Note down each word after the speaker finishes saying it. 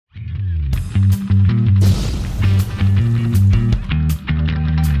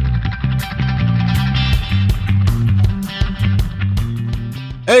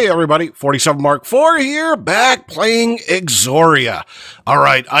Hey everybody, 47 Mark IV here, back playing Exoria.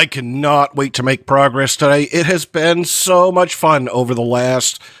 Alright, I cannot wait to make progress today. It has been so much fun over the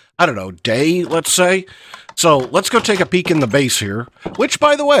last, I don't know, day, let's say. So, let's go take a peek in the base here, which,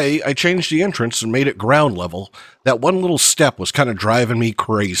 by the way, I changed the entrance and made it ground level. That one little step was kind of driving me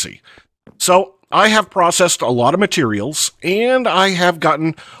crazy. So, I have processed a lot of materials, and I have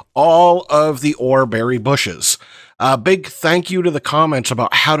gotten all of the ore berry bushes. A big thank you to the comments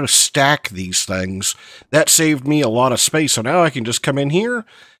about how to stack these things. That saved me a lot of space, so now I can just come in here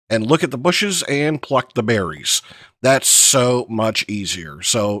and look at the bushes and pluck the berries. That's so much easier.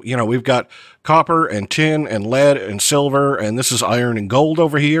 So, you know, we've got copper and tin and lead and silver, and this is iron and gold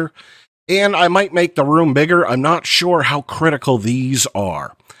over here. And I might make the room bigger. I'm not sure how critical these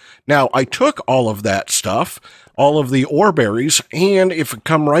are. Now, I took all of that stuff, all of the ore berries, and if it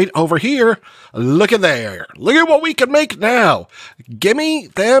come right over here, look at there. Look at what we can make now. Gimme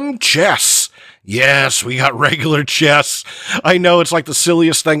them chests. Yes, we got regular chests. I know it's like the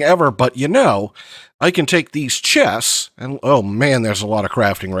silliest thing ever, but you know, I can take these chests, and oh man, there's a lot of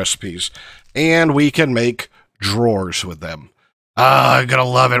crafting recipes, and we can make drawers with them. I'm gonna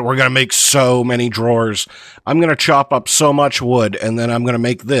love it. We're gonna make so many drawers. I'm gonna chop up so much wood, and then I'm gonna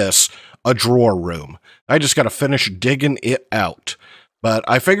make this a drawer room. I just gotta finish digging it out. But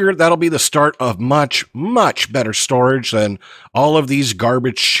I figured that'll be the start of much, much better storage than all of these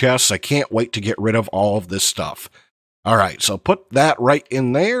garbage chests. I can't wait to get rid of all of this stuff. Alright, so put that right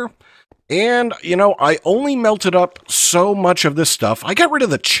in there. And, you know, I only melted up so much of this stuff. I got rid of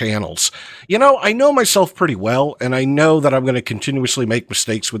the channels. You know, I know myself pretty well, and I know that I'm going to continuously make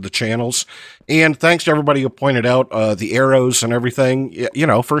mistakes with the channels. And thanks to everybody who pointed out the arrows and everything, you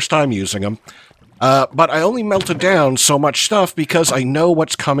know, first time using them. But I only melted down so much stuff because I know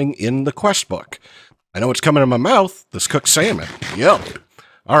what's coming in the quest book. I know what's coming in my mouth, this cooked salmon. Yep.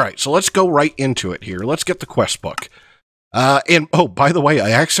 Alright, so let's go right into it here. Let's get the quest book. And, oh, by the way,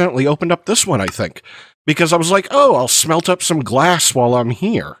 I accidentally opened up this one, I think, because I was like, oh, I'll smelt up some glass while I'm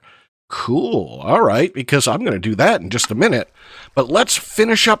here. Cool. All right, because I'm going to do that in just a minute. But let's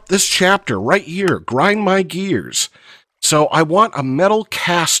finish up this chapter right here. Grind my gears. So I want a metal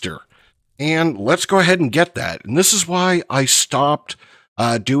caster, and let's go ahead and get that. And this is why I stopped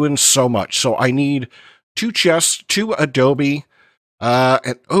doing so much. So I need 2 chests, 2 adobe,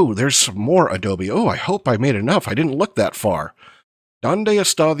 and, oh, there's some more adobe. Oh, I hope I made enough. I didn't look that far. Donde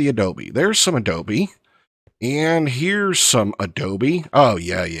está the adobe? There's some adobe. And here's some adobe. Oh,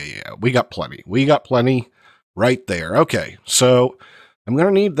 yeah. We got plenty. We got plenty right there. Okay, so I'm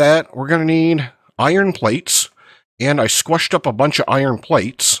going to need that. We're going to need iron plates. And I squished up a bunch of iron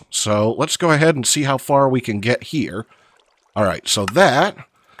plates. So let's go ahead and see how far we can get here. All right, so that...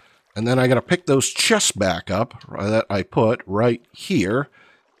 And then I got to pick those chests back up that I put right here.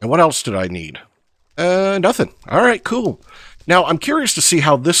 And what else did I need? Nothing. All right, cool. Now, I'm curious to see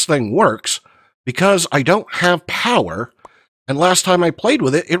how this thing works because I don't have power. And last time I played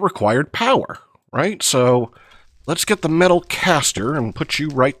with it, it required power, right? So let's get the metal caster and put you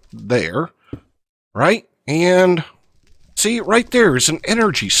right there, right? And see, right there is an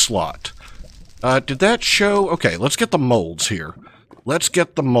energy slot. Did that show? Okay, let's get the molds here. Let's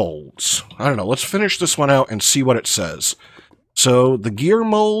get the molds. I don't know. Let's finish this one out and see what it says. So the gear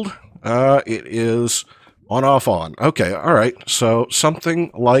mold, it is on, off, on. Okay, all right. So something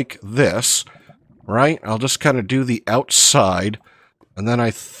like this, right? I'll just kind of do the outside, and then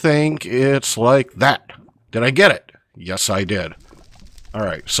I think it's like that. Did I get it? Yes, I did. All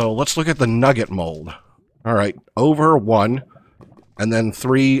right, so let's look at the nugget mold. All right, over 1, and then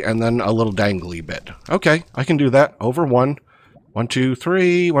 3, and then a little dangly bit. Okay, I can do that. Over 1. 1, 2,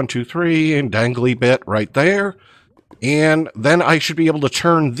 3, 1, 2, 3, and dangly bit right there. And then I should be able to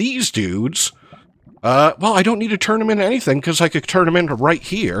turn these dudes. Well, I don't need to turn them into anything because I could turn them into right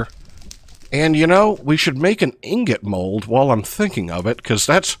here. And, you know, we should make an ingot mold while I'm thinking of it because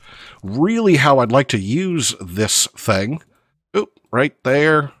that's really how I'd like to use this thing. Oop, right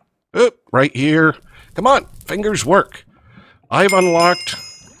there. Oop, right here. Come on, fingers work. I've unlocked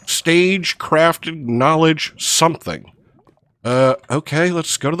stage crafted knowledge something. Okay,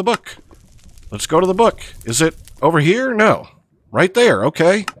 let's go to the book. Let's go to the book. Is it over here? No. Right there,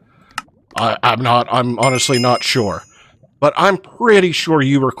 okay. I'm honestly not sure. But I'm pretty sure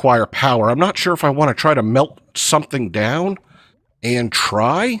you require power. I'm not sure if I want to try to melt something down and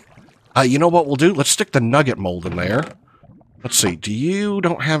try. You know what we'll do? Let's stick the nugget mold in there. Let's see, you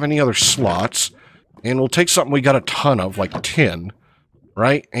don't have any other slots. And we'll take something we got a ton of, like tin,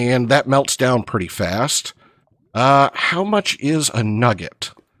 right? And that melts down pretty fast. How much is a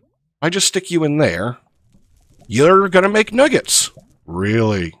nugget? I just stick you in there. You're gonna make nuggets.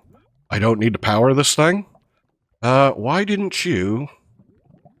 Really? I don't need to power this thing? Why didn't you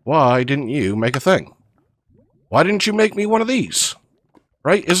make a thing? Why didn't you make me one of these?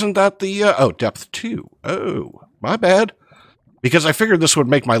 Right? Isn't that the, oh, depth 2. Oh, my bad. Because I figured this would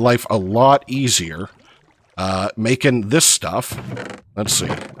make my life a lot easier, making this stuff. Let's see.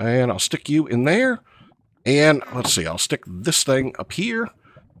 And I'll stick you in there. And let's see, I'll stick this thing up here.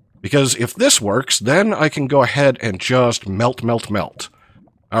 Because if this works, then I can go ahead and just melt.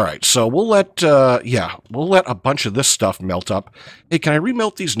 All right, so we'll let, we'll let a bunch of this stuff melt up. Hey, can I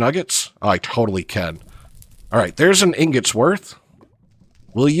remelt these nuggets? Oh, I totally can. All right, there's an ingot's worth.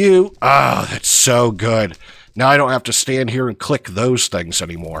 Will you? Ah, that's so good. Now I don't have to stand here and click those things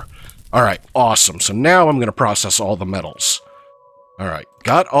anymore. All right, awesome. So now I'm going to process all the metals. All right,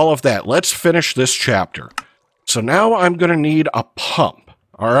 got all of that. Let's finish this chapter. So now I'm going to need a pump.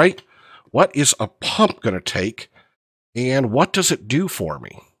 All right, what is a pump going to take, and what does it do for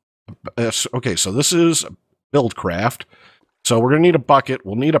me? Okay, so this is Buildcraft. So we're going to need a bucket.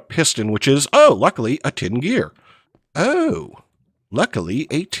 We'll need a piston, which is, oh, luckily, a tin gear. Oh, luckily,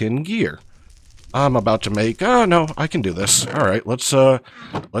 a tin gear. I'm about to make, oh, no, I can do this. All right, let's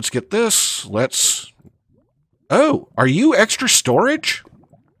get this. Oh, are you extra storage?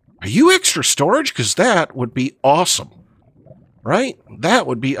 Are you extra storage? Because that would be awesome. Right? That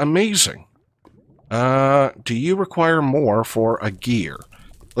would be amazing. Do you require more for a gear?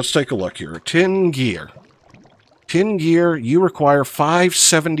 Let's take a look here. Tin gear. Tin gear, you require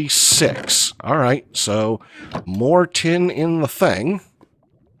 576. All right, so more tin in the thing.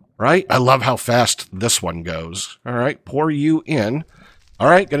 Right? I love how fast this one goes. All right, pour you in. All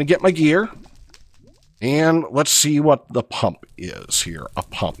right, gonna get my gear. And let's see what the pump is here. A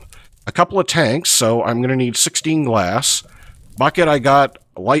pump. A couple of tanks, so I'm gonna need 16 glass. Bucket, I got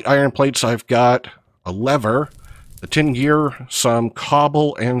light iron plates, I've got a lever, the tin gear, some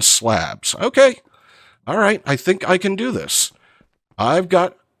cobble, and slabs. Okay. All right, I think I can do this. I've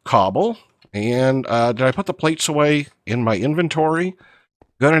got cobble, and did I put the plates away in my inventory?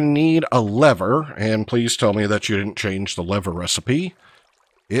 Gonna need a lever, and please tell me that you didn't change the lever recipe.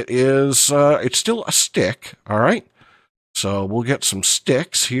 It is, it's still a stick, all right? So we'll get some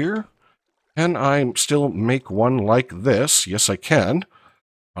sticks here. Can I still make one like this? Yes, I can.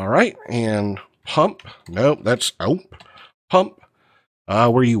 All right, and pump. Nope, that's, oh, pump.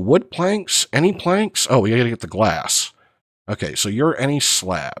 Were you wood planks? Any planks? Oh, we gotta get the glass. Okay, so you're any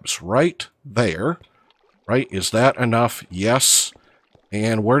slabs right there. Right, is that enough? Yes.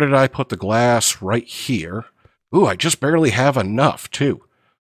 And where did I put the glass? Right here. Ooh, I just barely have enough, too.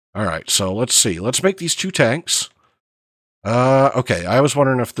 All right, so let's see. Let's make these 2 tanks. Okay, I was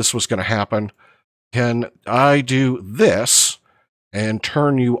wondering if this was going to happen. Can I do this and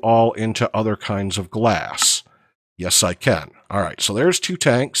turn you all into other kinds of glass? Yes, I can. All right, so there's 2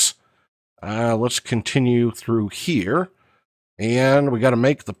 tanks. Let's continue through here. And we got to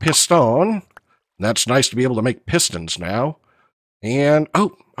make the piston. That's nice to be able to make pistons now. And,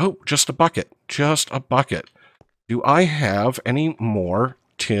 oh, just a bucket. Just a bucket. Do I have any more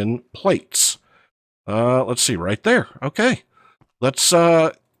tin plates? Let's see, right there. Okay. Let's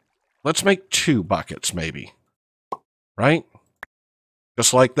make 2 buckets, maybe. Right?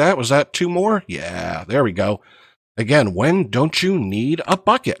 Just like that. Was that 2 more? Yeah, there we go. Again, when don't you need a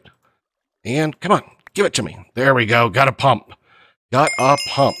bucket? And, come on, give it to me. There we go. Got a pump. Got a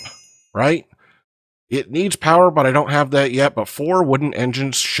pump. Right? It needs power, but I don't have that yet, but 4 wooden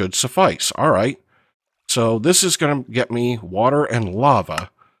engines should suffice. All right. So this is going to get me water and lava.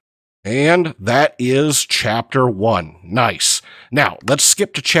 And that is chapter 1. Nice. Now, let's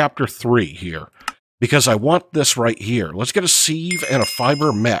skip to chapter 3 here, because I want this right here. Let's get a sieve and a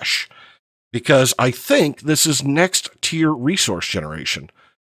fiber mesh, because I think this is next tier resource generation.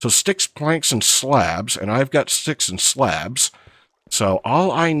 So sticks, planks, and slabs, and I've got sticks and slabs. So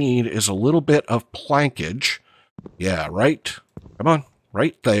all I need is a little bit of plankage. Yeah, right. Come on,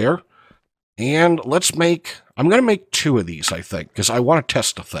 right there. And let's make, I'm going to make 2 of these, I think, because I want to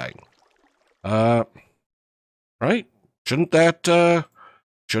test a thing. Right? Shouldn't that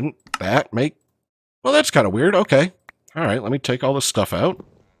make, well, that's kind of weird. Okay. All right, let me take all this stuff out.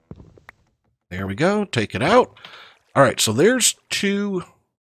 There we go. Take it out. All right, so there's 2.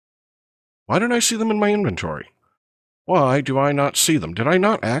 Why don't I see them in my inventory? Why do I not see them? Did I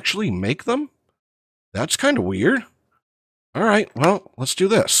not actually make them? That's kind of weird. All right, well, let's do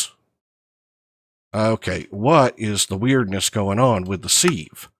this. Okay, what is the weirdness going on with the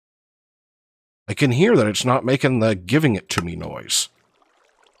sieve? I can hear that it's not making the giving it to me noise.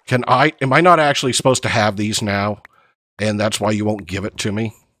 Am I not actually supposed to have these now? And that's why you won't give it to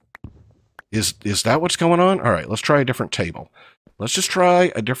me? Is that what's going on? All right, let's try a different table. Let's just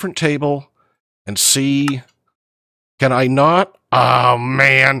try a different table and see. Can I not? Oh,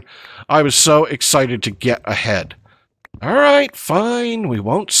 man. I was so excited to get ahead. All right, fine. We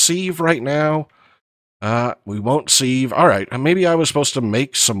won't sieve right now. We won't sieve. All right, maybe I was supposed to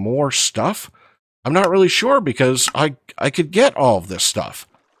make some more stuff. I'm not really sure because I could get all of this stuff.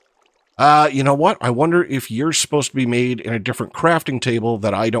 You know what? I wonder if you're supposed to be made in a different crafting table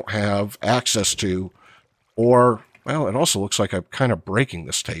that I don't have access to. Or, well, it also looks like I'm kind of breaking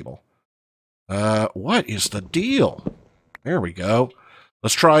this table. What is the deal? There we go.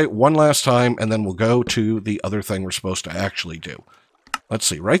 Let's try one last time, and then we'll go to the other thing we're supposed to actually do. Let's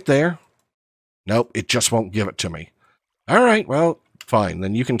see, right there. Nope, it just won't give it to me. All right, well, fine.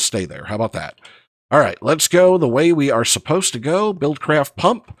 Then you can stay there. How about that? All right, let's go the way we are supposed to go. Build craft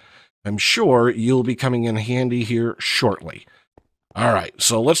pump. I'm sure you'll be coming in handy here shortly. All right,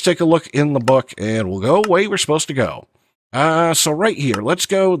 so let's take a look in the book, and we'll go the way we're supposed to go. So right here, let's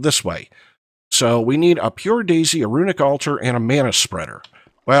go this way. So we need a pure daisy, a runic altar, and a mana spreader.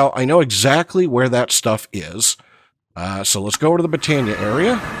 Well, I know exactly where that stuff is. So let's go over to the Britannia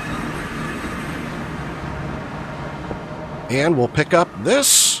area. And we'll pick up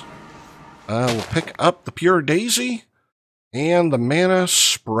this. We'll pick up the pure daisy and the mana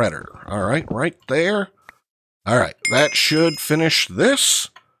spreader. All right, right there. All right, that should finish this.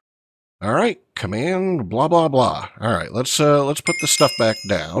 All right, command blah blah blah. All right, let's put the stuff back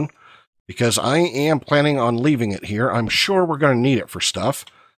down because I am planning on leaving it here. I'm sure we're going to need it for stuff.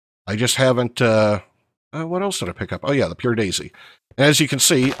 I just haven't. What else did I pick up? Oh yeah, the pure daisy. And as you can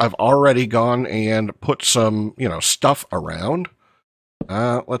see, I've already gone and put some, stuff around.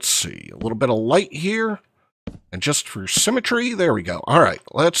 Let's see, a little bit of light here. And just for symmetry, there we go. All right,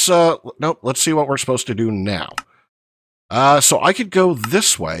 let's see what we're supposed to do now. So I could go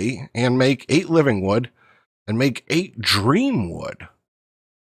this way and make 8 living wood and make 8 dream wood.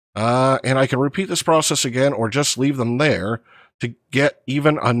 And I can repeat this process again or just leave them there to get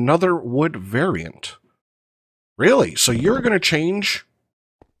even another wood variant. Really? So you're going to change?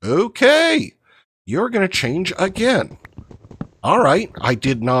 Okay. You're going to change again. All right. I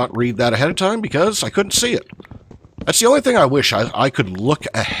did not read that ahead of time because I couldn't see it. That's the only thing I wish I could look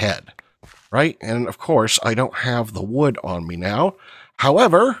ahead. Right? And of course, I don't have the wood on me now.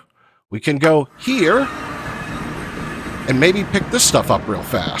 However, we can go here and maybe pick this stuff up real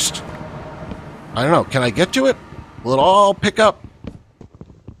fast. I don't know. Can I get to it? Will it all pick up?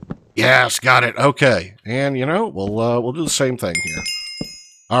 Yes, got it. Okay. And, we'll do the same thing here.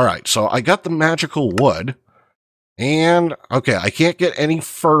 All right, so I got the magical wood. And, okay, I can't get any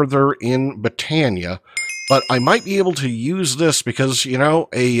further in Britannia, but I might be able to use this because,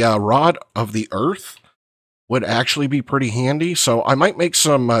 a rod of the earth would actually be pretty handy. So I might make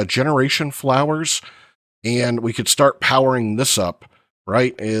some generation flowers, and we could start powering this up,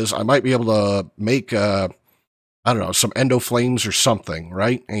 right? I might be able to make... I don't know, some endo flames or something,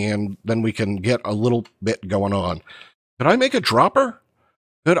 right? And then we can get a little bit going on. Could I make a dropper?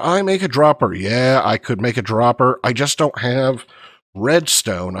 Could I make a dropper? Yeah, I could make a dropper. I just don't have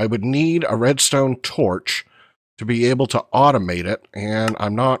redstone. I would need a redstone torch to be able to automate it, and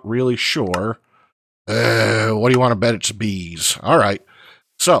I'm not really sure. What do you want to bet it's bees? All right.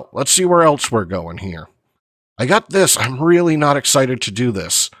 So, let's see where else we're going here. I got this. I'm really not excited to do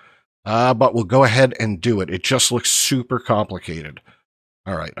this. But we'll go ahead and do it. It just looks super complicated.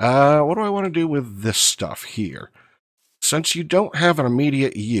 All right. What do I want to do with this stuff here? Since you don't have an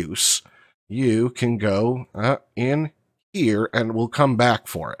immediate use, you can go in here and we'll come back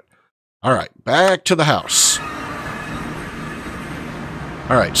for it. All right. Back to the house.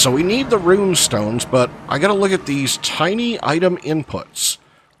 All right. So we need the rune stones, but I got to look at these tiny item inputs.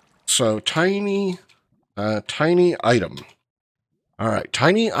 So tiny item. All right,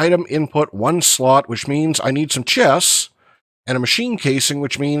 tiny item input, 1 slot, which means I need some chests, and a machine casing,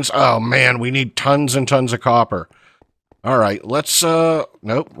 which means, oh man, we need tons and tons of copper. All right, let's,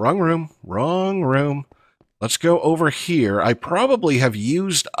 nope, wrong room. Let's go over here. I probably have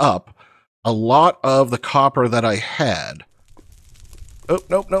used up a lot of the copper that I had. Oh,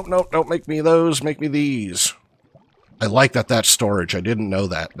 nope, don't make me those, make me these. I like that that's storage. I didn't know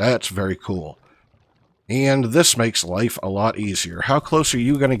that. That's very cool. And this makes life a lot easier. How close are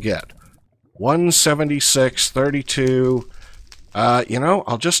you going to get? 176, 32.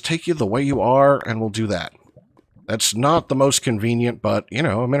 I'll just take you the way you are, and we'll do that. That's not the most convenient, but,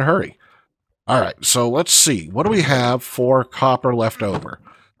 I'm in a hurry. All right, so let's see. What do we have for copper left over?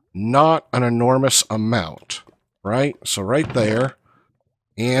 Not an enormous amount, right? So right there.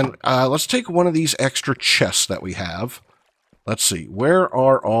 And let's take one of these extra chests that we have. Let's see. Where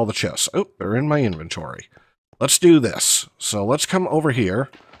are all the chests? Oh, they're in my inventory. Let's do this. So let's come over here.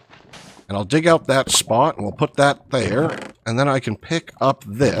 And I'll dig out that spot, and we'll put that there. And then I can pick up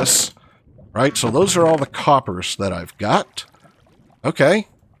this. Right? So those are all the coppers that I've got. Okay.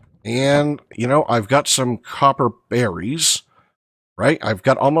 And, you know, I've got some copper berries. Right? I've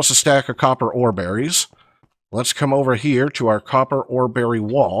got almost a stack of copper ore berries. Let's come over here to our copper ore berry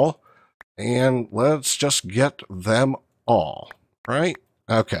wall. And let's just get them all. Right?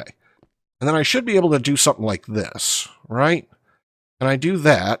 Okay. And then I should be able to do something like this. Right? And I do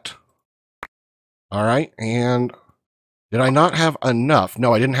that. All right. And did I not have enough?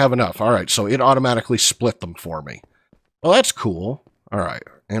 No, I didn't have enough. All right. So it automatically split them for me. Well, that's cool. All right.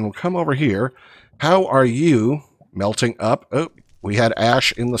 And we'll come over here. How are you melting up? Oh, we had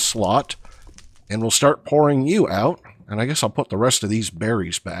ash in the slot. And we'll start pouring you out. And I guess I'll put the rest of these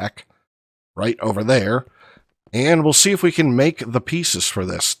berries back right over there. And we'll see if we can make the pieces for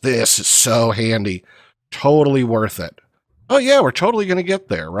this. This is so handy. Totally worth it. Oh, yeah, we're totally going to get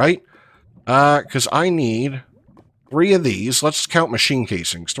there, right? Because I need 3 of these. Let's count machine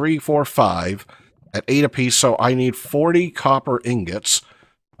casings. 3, 4, 5 at 8 apiece. So I need 40 copper ingots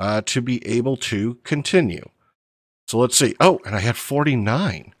to be able to continue. So let's see. Oh, and I had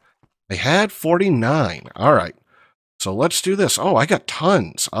 49. I had 49. All right. So let's do this. Oh, I got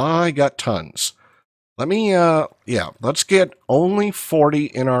tons. I got tons. Let me, yeah, let's get only 40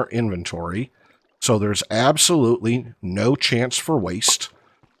 in our inventory. So there's absolutely no chance for waste.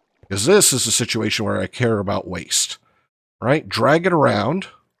 Because this is a situation where I care about waste. Right? Drag it around.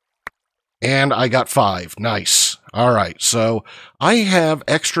 And I got 5. Nice. All right. So I have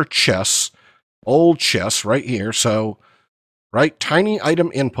extra chests, old chests right here. So, right, tiny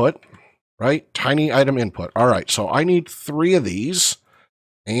item input. Right? Tiny item input. All right. So I need 3 of these.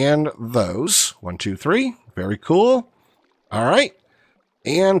 And those. 1, 2, 3. Very cool. All right.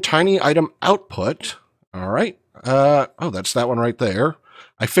 And tiny item output. All right. Oh, that's that one right there.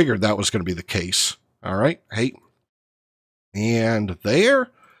 I figured that was going to be the case. All right. Hey. And there.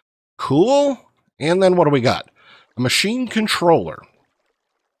 Cool. And then what do we got? A machine controller.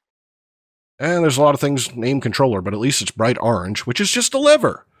 And there's a lot of things named controller, but at least it's bright orange, which is just a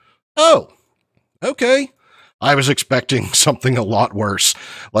lever. Oh, okay. I was expecting something a lot worse.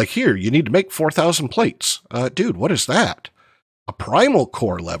 Like here, you need to make 4,000 plates. Dude, what is that? A primal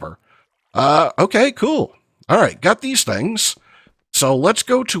core lever. Okay, cool. All right, got these things. So let's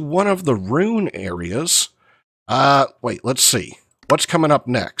go to one of the rune areas. Wait, let's see. What's coming up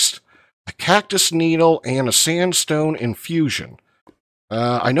next? A cactus needle and a sandstone infusion.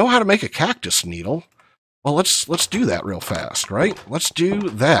 I know how to make a cactus needle. Well, let's do that real fast, right? Let's do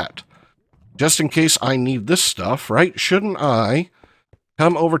that. Just in case I need this stuff, right? Shouldn't I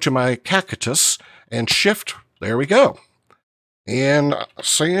come over to my cactus and shift? There we go. And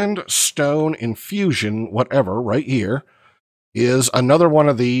sandstone infusion, whatever, right here, is another one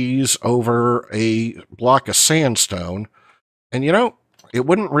of these over a block of sandstone. And, you know, it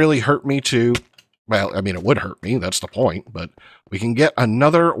wouldn't really hurt me to, well, I mean, it would hurt me, that's the point, but we can get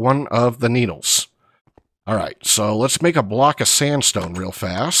another one of the needles. All right, so let's make a block of sandstone real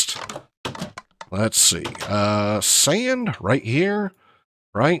fast. Let's see, sand right here,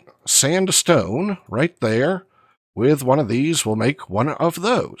 right? Sand to stone right there. With one of these, we'll make one of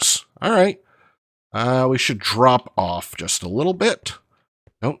those. All right. We should drop off just a little bit.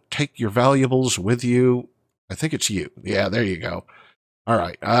 Don't take your valuables with you. I think it's you. Yeah, there you go. All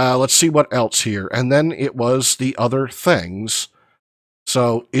right. Let's see what else here. And then it was the other things.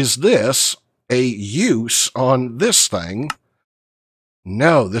 So is this a use on this thing?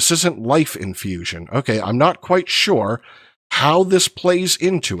 No, this isn't life infusion. Okay, I'm not quite sure how this plays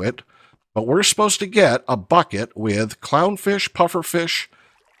into it. But we're supposed to get a bucket with clownfish, pufferfish,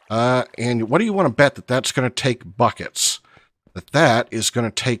 and what do you want to bet that that's going to take buckets? That is going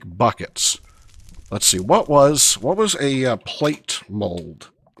to take buckets. Let's see, what was a plate mold?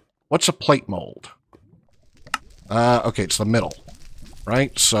 What's a plate mold? Okay, it's the middle,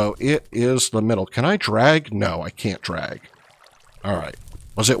 right? So it is the middle. Can I drag? No, I can't drag. All right.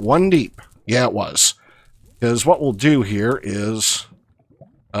 Was it 1 deep? Yeah, it was. Because what we'll do here is...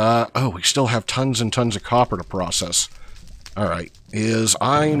 oh, we still have tons and tons of copper to process. All right,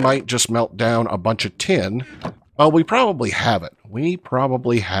 I might just melt down a bunch of tin. Well, we probably have it. We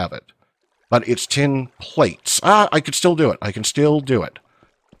probably have it. But it's tin plates. I could still do it. I can still do it.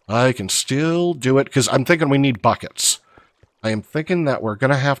 I can still do it, because I'm thinking we need buckets. I am thinking that we're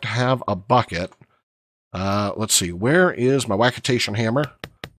going to have a bucket. Let's see, where is my wacketation hammer?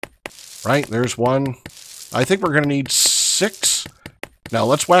 Right, there's one. I think we're going to need 6. Now,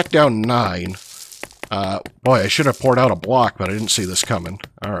 let's whack down 9. Boy, I should have poured out a block, but I didn't see this coming.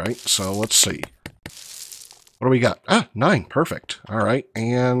 All right, so let's see. What do we got? Ah, 9. Perfect. All right,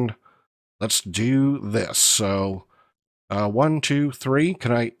 and let's do this. So, 1, 2, 3.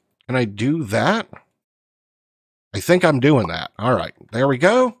 Can I do that? I think I'm doing that. All right, there we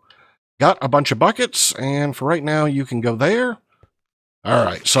go. Got a bunch of buckets, and for right now, you can go there. All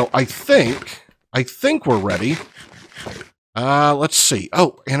right, so I think we're ready. Let's see.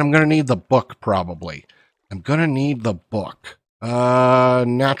 Oh, and I'm going to need the book, probably. I'm going to need the book.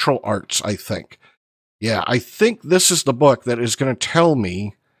 Natural Arts, I think. Yeah, I think this is the book that is going to tell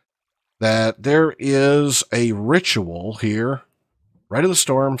me that there is a ritual here. Rite of the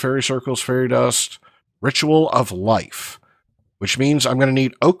Storm, Fairy Circles, Fairy Dust, Ritual of Life. Which means I'm going to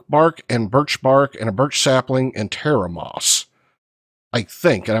need oak bark and a birch sapling and terra moss. I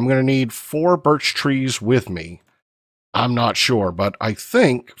think, and I'm going to need 4 birch trees with me. I'm not sure, but I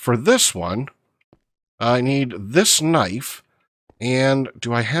think for this one, I need this knife. And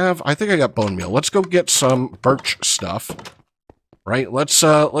do I have... I think I got bone meal. Let's go get some birch stuff. Right? Let's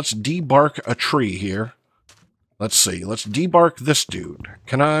debark a tree here. Let's see. Let's debark this dude.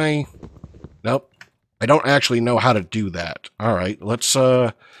 Can I... Nope. I don't actually know how to do that. All right, let's,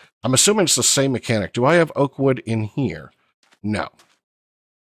 I'm assuming it's the same mechanic. Do I have oak wood in here? No.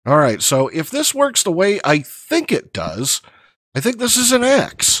 All right, so if this works the way I think it does, I think this is an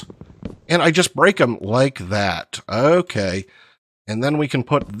axe. And I just break them like that. Okay. And then we can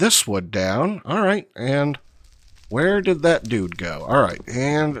put this wood down. All right, and where did that dude go? All right,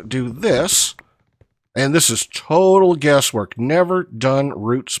 and do this. And this is total guesswork. Never done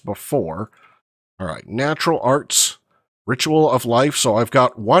roots before. All right, Natural Arts, Ritual of Life. So I've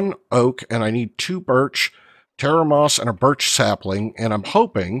got 1 oak, and I need 2 birch, terra moss, and a birch sapling. And I'm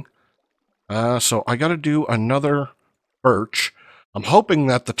hoping, so I got to do another birch. I'm hoping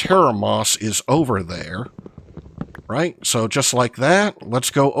that the terra moss is over there, right? So just like that,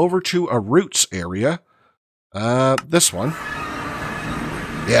 let's go over to a roots area. This one.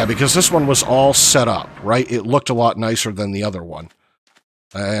 Yeah, because this one was all set up, right? It looked a lot nicer than the other one.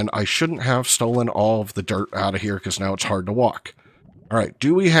 And I shouldn't have stolen all of the dirt out of here because now it's hard to walk. All right,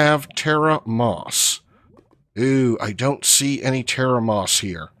 do we have terra moss? Ooh, I don't see any terra moss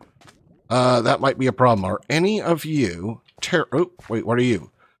here. That might be a problem. Are any of you... Oh, wait, what are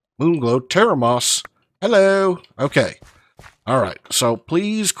you? Moonglow, terra moss. Hello. Okay. All right, so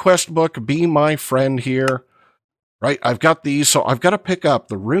please, quest book, be my friend here. Right, I've got these, so I've got to pick up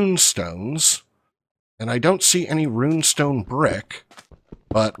the rune stones. And I don't see any runestone brick.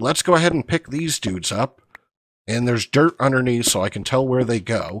 But let's go ahead and pick these dudes up. And there's dirt underneath so I can tell where they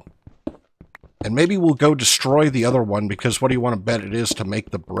go. And maybe we'll go destroy the other one because what do you want to bet it is to make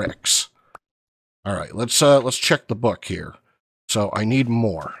the bricks? All right, let's check the book here. So I need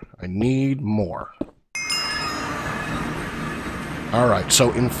more. I need more. All right,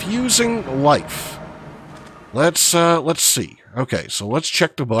 so infusing life. Let's see. Okay, so let's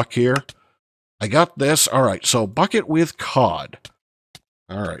check the book here. I got this. All right, so bucket with cod.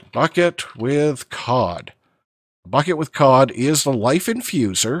 All right, bucket with cod. Bucket with cod is the life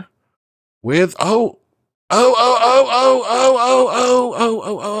infuser with oh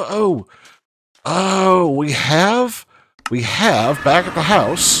we have back at the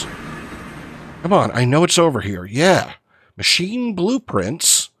house. Come on, I know it's over here. Yeah, machine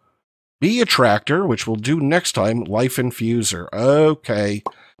blueprints, bee attractor, which we'll do next time. Life infuser. Okay.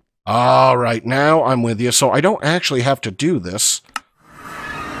 All right, now I'm with you. So I don't actually have to do this.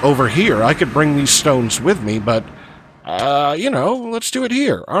 Over here, I could bring these stones with me, but, you know, let's do it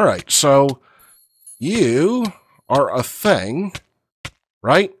here. All right, so you are a thing,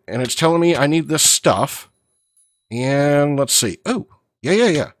 right? And it's telling me I need this stuff. And let's see. Oh,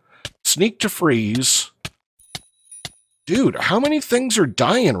 yeah. Sneak to freeze. Dude, how many things are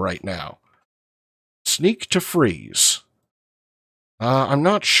dying right now? Sneak to freeze. I'm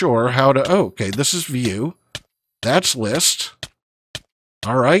not sure how to... Oh, okay, this is view. That's list.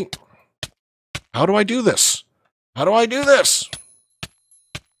 All right. How do I do this? How do I do this?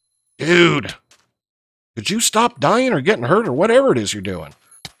 Dude. Could you stop dying or getting hurt or whatever it is you're doing?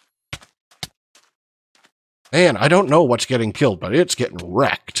 Man, I don't know what's getting killed, but it's getting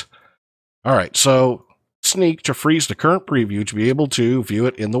wrecked. All right, so sneak to freeze the current preview to be able to view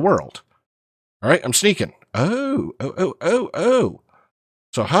it in the world. All right, I'm sneaking. Oh.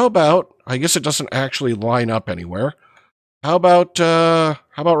 So how about, I guess it doesn't actually line up anywhere. How about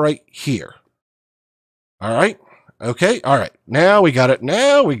right here? All right. Okay. All right. Now we got it.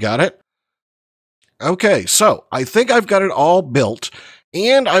 Okay. So I think I've got it all built.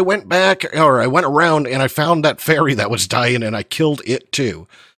 And I went back, or I went around and I found that fairy that was dying and I killed it too.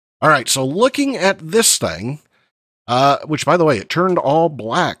 All right, so looking at this thing, which, by the way, it turned all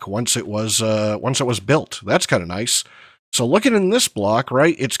black once it was built. That's kind of nice. So looking in this block,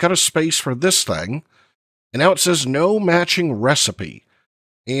 right, it's got a space for this thing. And now it says no matching recipe.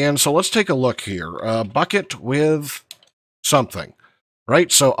 And so let's take a look here. A bucket with something,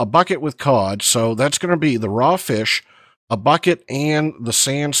 right? So a bucket with cod. So that's going to be the raw fish, a bucket, and the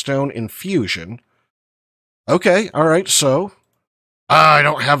sandstone infusion. Okay, all right, so... I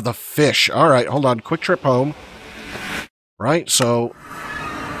don't have the fish. All right, hold on. Quick trip home. Right, so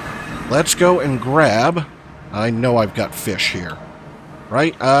let's go and grab... I know I've got fish here.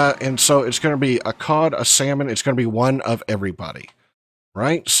 Right, and so it's going to be a cod, a salmon. It's going to be one of everybody.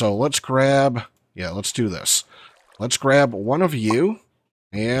 Right, so let's grab... Yeah, let's do this. Let's grab one of you,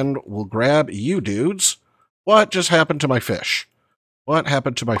 and we'll grab you dudes. What just happened to my fish? What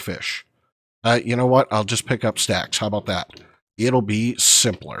happened to my fish? You know what? I'll just pick up stacks. How about that? It'll be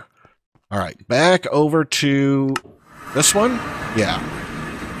simpler. All right, back over to this one. Yeah.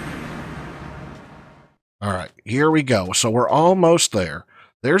 All right, here we go. So we're almost there.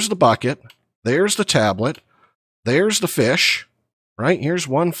 There's the bucket. There's the tablet. There's the fish. Right, here's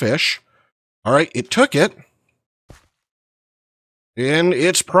one fish. All right, it took it. And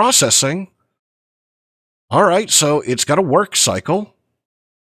it's processing. All right, so it's got a work cycle.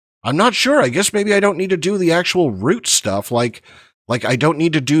 I'm not sure. I guess maybe I don't need to do the actual root stuff, like I don't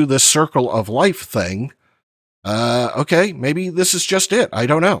need to do this circle of life thing. Okay, maybe this is just it. I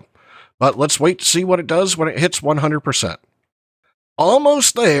don't know. But let's wait to see what it does when it hits 100%.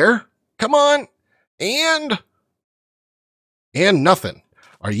 Almost there. Come on. And nothing.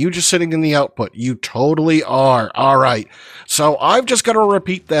 Are you just sitting in the output? You totally are. All right. So I've just got to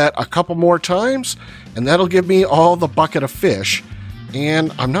repeat that a couple more times, and that'll give me all the bucket of fish.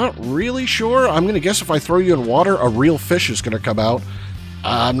 And I'm not really sure. I'm going to guess if I throw you in water, a real fish is going to come out.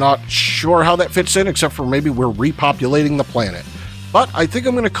 I'm not sure how that fits in, except for maybe we're repopulating the planet. But I think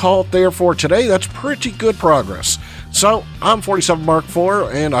I'm going to call it there for today. That's pretty good progress. So I'm 47 Mark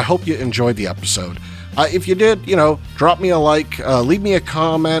IV, and I hope you enjoyed the episode. If you did, drop me a like, leave me a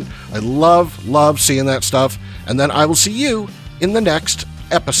comment. I love seeing that stuff. And then I will see you in the next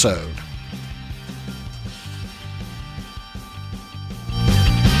episode.